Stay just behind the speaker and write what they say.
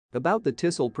About the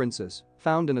Tisul princess,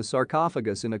 found in a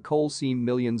sarcophagus in a coal seam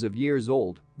millions of years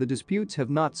old, the disputes have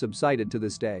not subsided to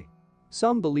this day.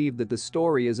 Some believe that the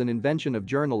story is an invention of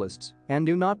journalists and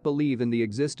do not believe in the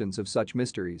existence of such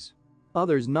mysteries.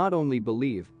 Others not only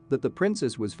believe that the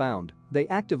princess was found, they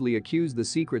actively accuse the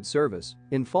Secret Service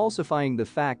in falsifying the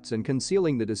facts and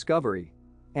concealing the discovery.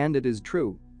 And it is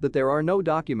true that there are no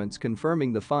documents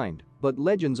confirming the find, but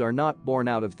legends are not born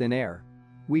out of thin air.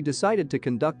 We decided to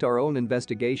conduct our own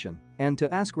investigation and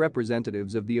to ask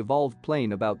representatives of the evolved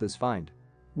plane about this find.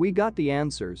 We got the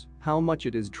answers, how much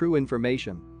it is true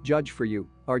information, judge for you,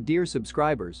 our dear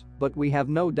subscribers, but we have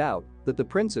no doubt that the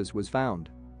princess was found.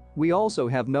 We also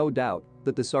have no doubt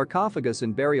that the sarcophagus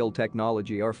and burial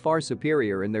technology are far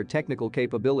superior in their technical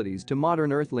capabilities to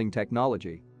modern earthling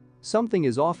technology. Something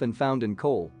is often found in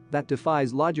coal that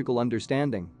defies logical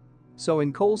understanding. So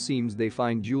in coal seams they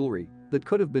find jewelry that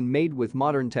could have been made with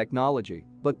modern technology,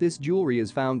 but this jewelry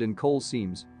is found in coal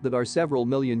seams that are several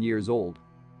million years old.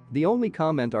 The only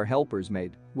comment our helpers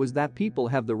made was that people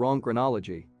have the wrong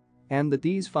chronology and that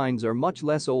these finds are much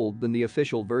less old than the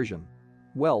official version.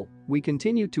 Well, we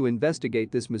continue to investigate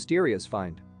this mysterious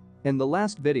find. In the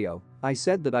last video, I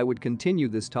said that I would continue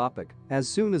this topic as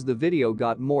soon as the video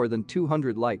got more than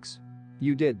 200 likes.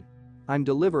 You did. I'm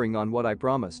delivering on what I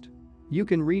promised. You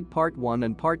can read part 1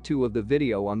 and part 2 of the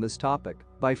video on this topic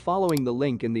by following the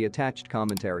link in the attached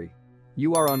commentary.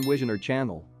 You are on Wisioner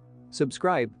channel.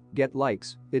 Subscribe, get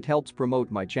likes, it helps promote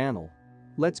my channel.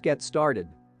 Let's get started.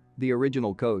 The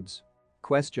original codes.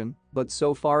 Question, but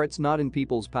so far it's not in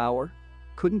people's power?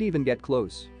 Couldn't even get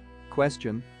close.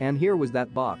 Question, and here was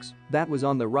that box that was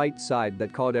on the right side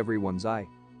that caught everyone's eye.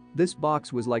 This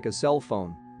box was like a cell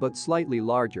phone, but slightly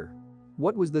larger.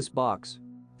 What was this box?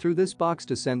 Through this box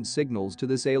to send signals to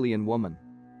this alien woman.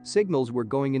 Signals were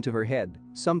going into her head,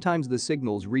 sometimes the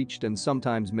signals reached and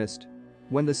sometimes missed.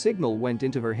 When the signal went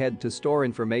into her head to store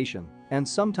information, and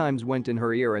sometimes went in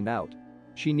her ear and out.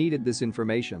 She needed this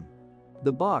information.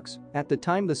 The box, at the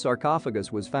time the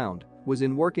sarcophagus was found, was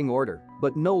in working order,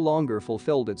 but no longer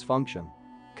fulfilled its function.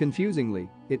 Confusingly,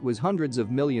 it was hundreds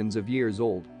of millions of years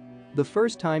old. The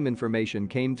first time information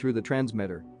came through the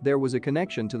transmitter, there was a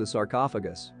connection to the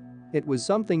sarcophagus. It was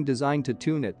something designed to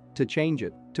tune it, to change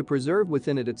it, to preserve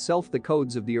within it itself the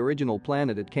codes of the original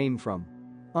planet it came from.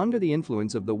 Under the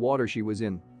influence of the water she was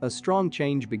in, a strong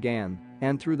change began,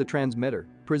 and through the transmitter,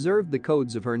 preserved the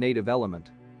codes of her native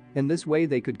element. In this way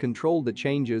they could control the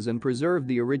changes and preserve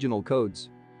the original codes.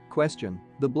 Question,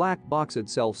 the black box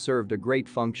itself served a great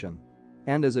function.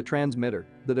 And as a transmitter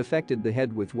that affected the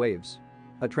head with waves.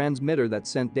 A transmitter that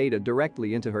sent data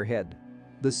directly into her head.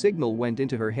 The signal went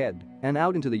into her head and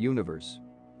out into the universe.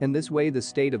 In this way the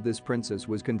state of this princess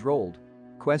was controlled.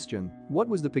 Question, what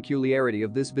was the peculiarity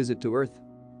of this visit to Earth?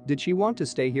 Did she want to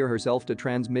stay here herself to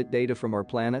transmit data from our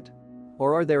planet?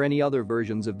 Or are there any other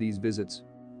versions of these visits?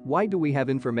 Why do we have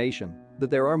information that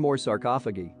there are more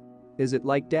sarcophagi? Is it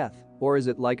like death, or is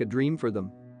it like a dream for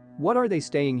them? What are they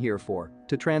staying here for,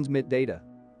 to transmit data?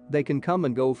 They can come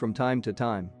and go from time to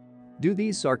time. Do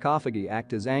these sarcophagi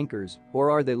act as anchors,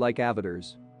 or are they like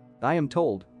avatars? I am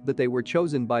told that they were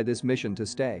chosen by this mission to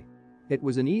stay. It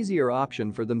was an easier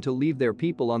option for them to leave their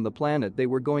people on the planet they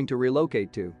were going to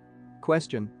relocate to.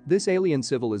 Question, this alien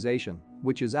civilization,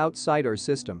 which is outside our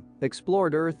system,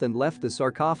 explored Earth and left the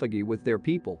sarcophagi with their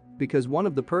people because one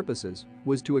of the purposes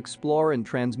was to explore and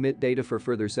transmit data for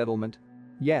further settlement?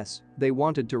 Yes, they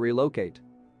wanted to relocate.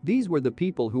 These were the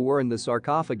people who were in the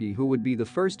sarcophagi who would be the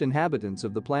first inhabitants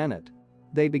of the planet.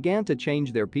 They began to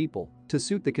change their people to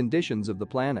suit the conditions of the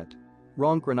planet.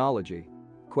 Wrong chronology.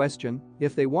 Question,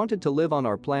 if they wanted to live on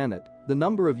our planet, the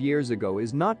number of years ago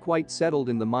is not quite settled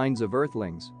in the minds of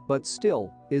Earthlings, but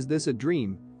still, is this a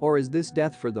dream, or is this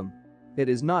death for them? It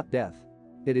is not death.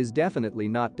 It is definitely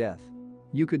not death.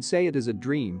 You could say it is a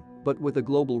dream, but with a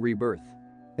global rebirth.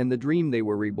 In the dream they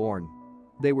were reborn.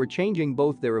 They were changing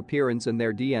both their appearance and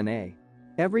their DNA.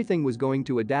 Everything was going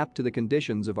to adapt to the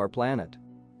conditions of our planet.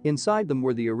 Inside them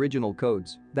were the original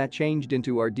codes that changed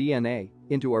into our DNA,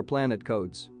 into our planet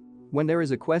codes. When there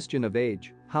is a question of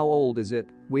age, how old is it,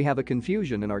 we have a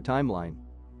confusion in our timeline.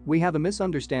 We have a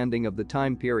misunderstanding of the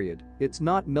time period, it's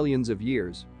not millions of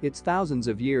years, it's thousands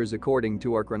of years according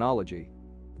to our chronology.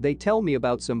 They tell me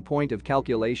about some point of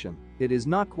calculation, it is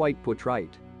not quite put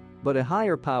right. But a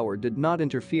higher power did not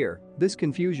interfere, this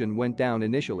confusion went down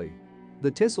initially.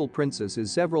 The Tisul princess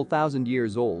is several thousand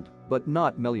years old, but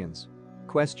not millions.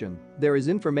 Question, there is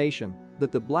information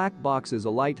that the black box is a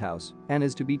lighthouse and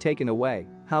is to be taken away,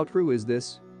 how true is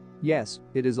this? Yes,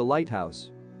 it is a lighthouse.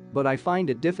 But I find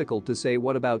it difficult to say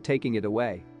what about taking it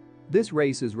away. This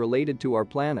race is related to our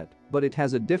planet, but it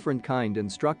has a different kind and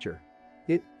structure.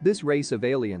 This race of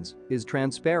aliens is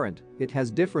transparent, it has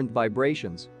different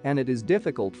vibrations, and it is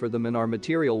difficult for them in our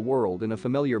material world in a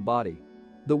familiar body.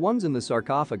 The ones in the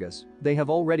sarcophagus, they have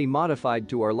already modified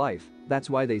to our life, that's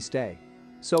why they stay.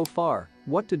 So far,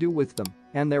 what to do with them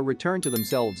and their return to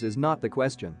themselves is not the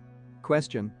question.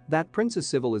 That princess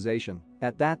civilization,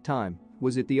 at that time,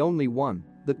 was it the only one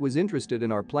that was interested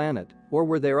in our planet, or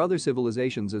were there other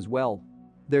civilizations as well?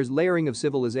 There's layering of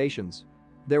civilizations.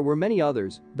 There were many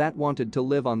others that wanted to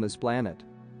live on this planet.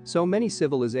 So many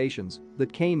civilizations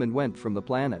that came and went from the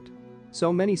planet.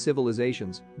 So many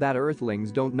civilizations that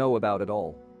Earthlings don't know about at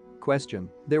all.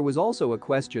 There was also a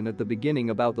question at the beginning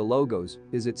about the logos,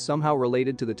 is it somehow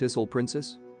related to the Tisul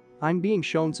princess? I'm being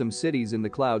shown some cities in the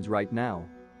clouds right now.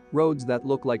 Roads that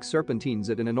look like serpentines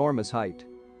at an enormous height.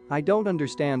 I don't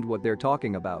understand what they're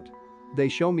talking about. They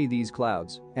show me these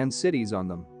clouds and cities on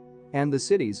them. And the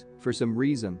cities, for some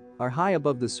reason, are high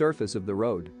above the surface of the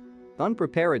road.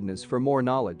 Unpreparedness for more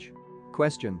knowledge.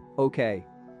 Okay.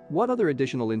 What other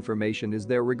additional information is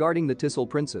there regarding the Tisul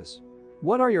princess?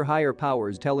 What are your higher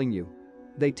powers telling you?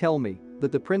 They tell me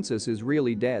that the princess is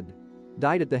really dead.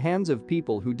 Died at the hands of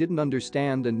people who didn't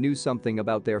understand and knew something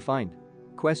about their find.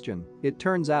 It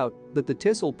turns out that the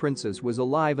Tisul princess was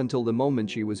alive until the moment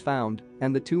she was found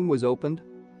and the tomb was opened.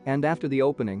 And after the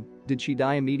opening, did she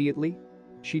die immediately?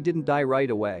 She didn't die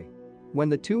right away. When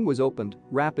the tomb was opened,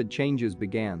 rapid changes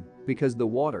began because the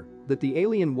water that the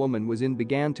alien woman was in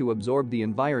began to absorb the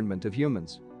environment of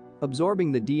humans.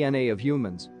 Absorbing the DNA of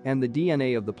humans and the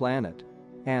DNA of the planet.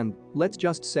 And, let's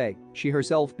just say, she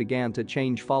herself began to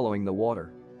change following the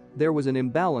water. There was an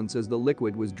imbalance as the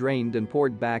liquid was drained and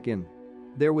poured back in.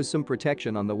 There was some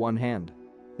protection on the one hand.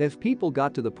 If people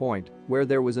got to the point where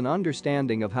there was an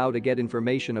understanding of how to get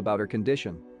information about her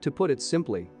condition, to put it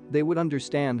simply, they would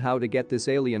understand how to get this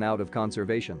alien out of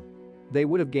conservation. They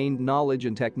would have gained knowledge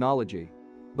and technology.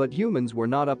 But humans were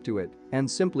not up to it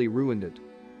and simply ruined it.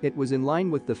 It was in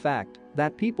line with the fact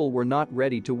that people were not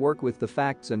ready to work with the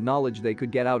facts and knowledge they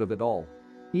could get out of it all.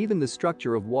 Even the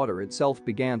structure of water itself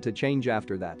began to change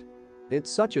after that. It's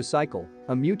such a cycle,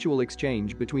 a mutual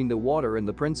exchange between the water and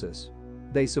the princess.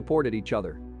 They supported each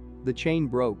other. The chain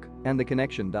broke and the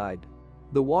connection died.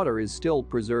 The water is still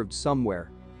preserved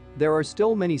somewhere. There are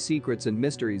still many secrets and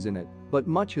mysteries in it, but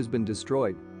much has been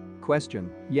destroyed.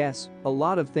 Yes, a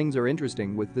lot of things are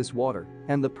interesting with this water,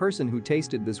 and the person who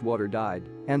tasted this water died,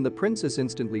 and the princess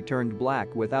instantly turned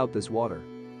black without this water.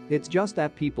 It's just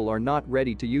that people are not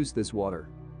ready to use this water.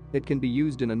 It can be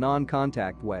used in a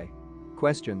non-contact way.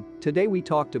 Today we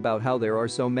talked about how there are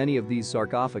so many of these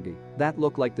sarcophagi that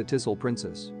look like the Tisul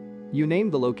princess. You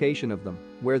named the location of them,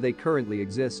 where they currently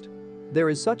exist. There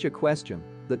is such a question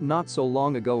that not so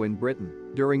long ago in Britain,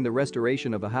 during the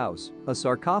restoration of a house, a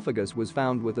sarcophagus was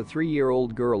found with a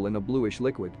 3-year-old girl in a bluish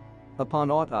liquid. Upon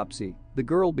autopsy, the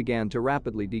girl began to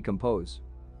rapidly decompose.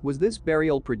 Was this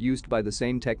burial produced by the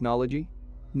same technology?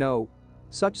 No.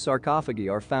 Such sarcophagi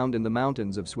are found in the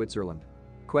mountains of Switzerland.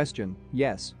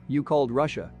 Yes, you called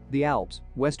Russia, the Alps,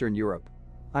 Western Europe.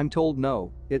 I'm told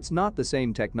no, it's not the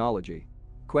same technology.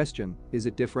 Is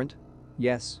it different?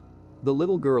 Yes. The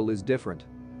little girl is different.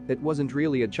 It wasn't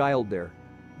really a child there.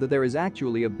 That there is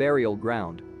actually a burial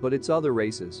ground, but it's other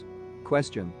races.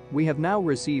 We have now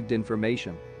received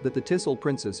information that the Tisul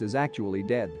princess is actually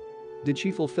dead. Did she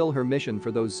fulfill her mission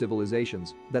for those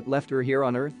civilizations that left her here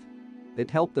on Earth? It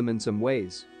helped them in some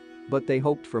ways. But they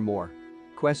hoped for more.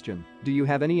 Do you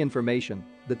have any information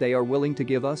that they are willing to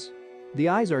give us? The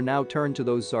eyes are now turned to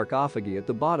those sarcophagi at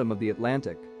the bottom of the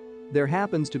Atlantic. There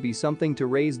happens to be something to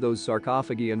raise those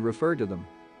sarcophagi and refer to them.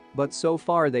 But so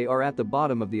far they are at the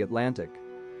bottom of the Atlantic.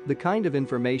 The kind of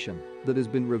information that has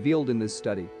been revealed in this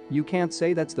study, you can't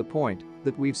say that's the point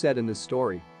that we've said in this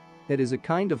story. It is a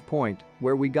kind of point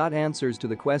where we got answers to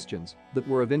the questions that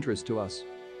were of interest to us.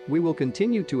 We will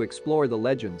continue to explore the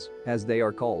legends, as they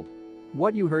are called.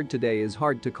 What you heard today is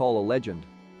hard to call a legend.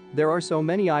 There are so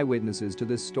many eyewitnesses to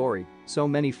this story, so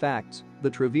many facts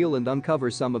that reveal and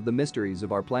uncover some of the mysteries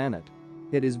of our planet.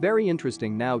 It is very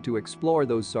interesting now to explore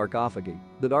those sarcophagi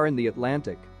that are in the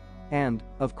Atlantic. And,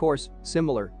 of course,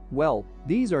 similar, well,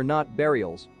 these are not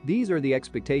burials, these are the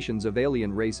expectations of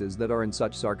alien races that are in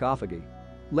such sarcophagi.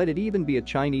 Let it even be a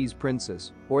Chinese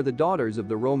princess or the daughters of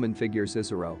the Roman figure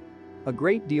Cicero. A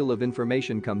great deal of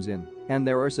information comes in, and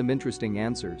there are some interesting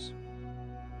answers.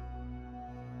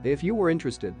 If you were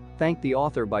interested, thank the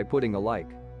author by putting a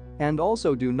like. And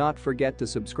also do not forget to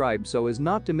subscribe so as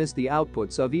not to miss the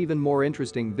outputs of even more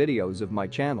interesting videos of my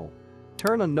channel.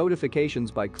 Turn on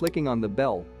notifications by clicking on the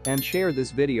bell and share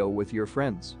this video with your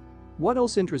friends. What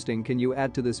else interesting can you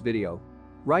add to this video?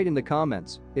 Write in the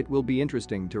comments, it will be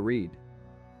interesting to read.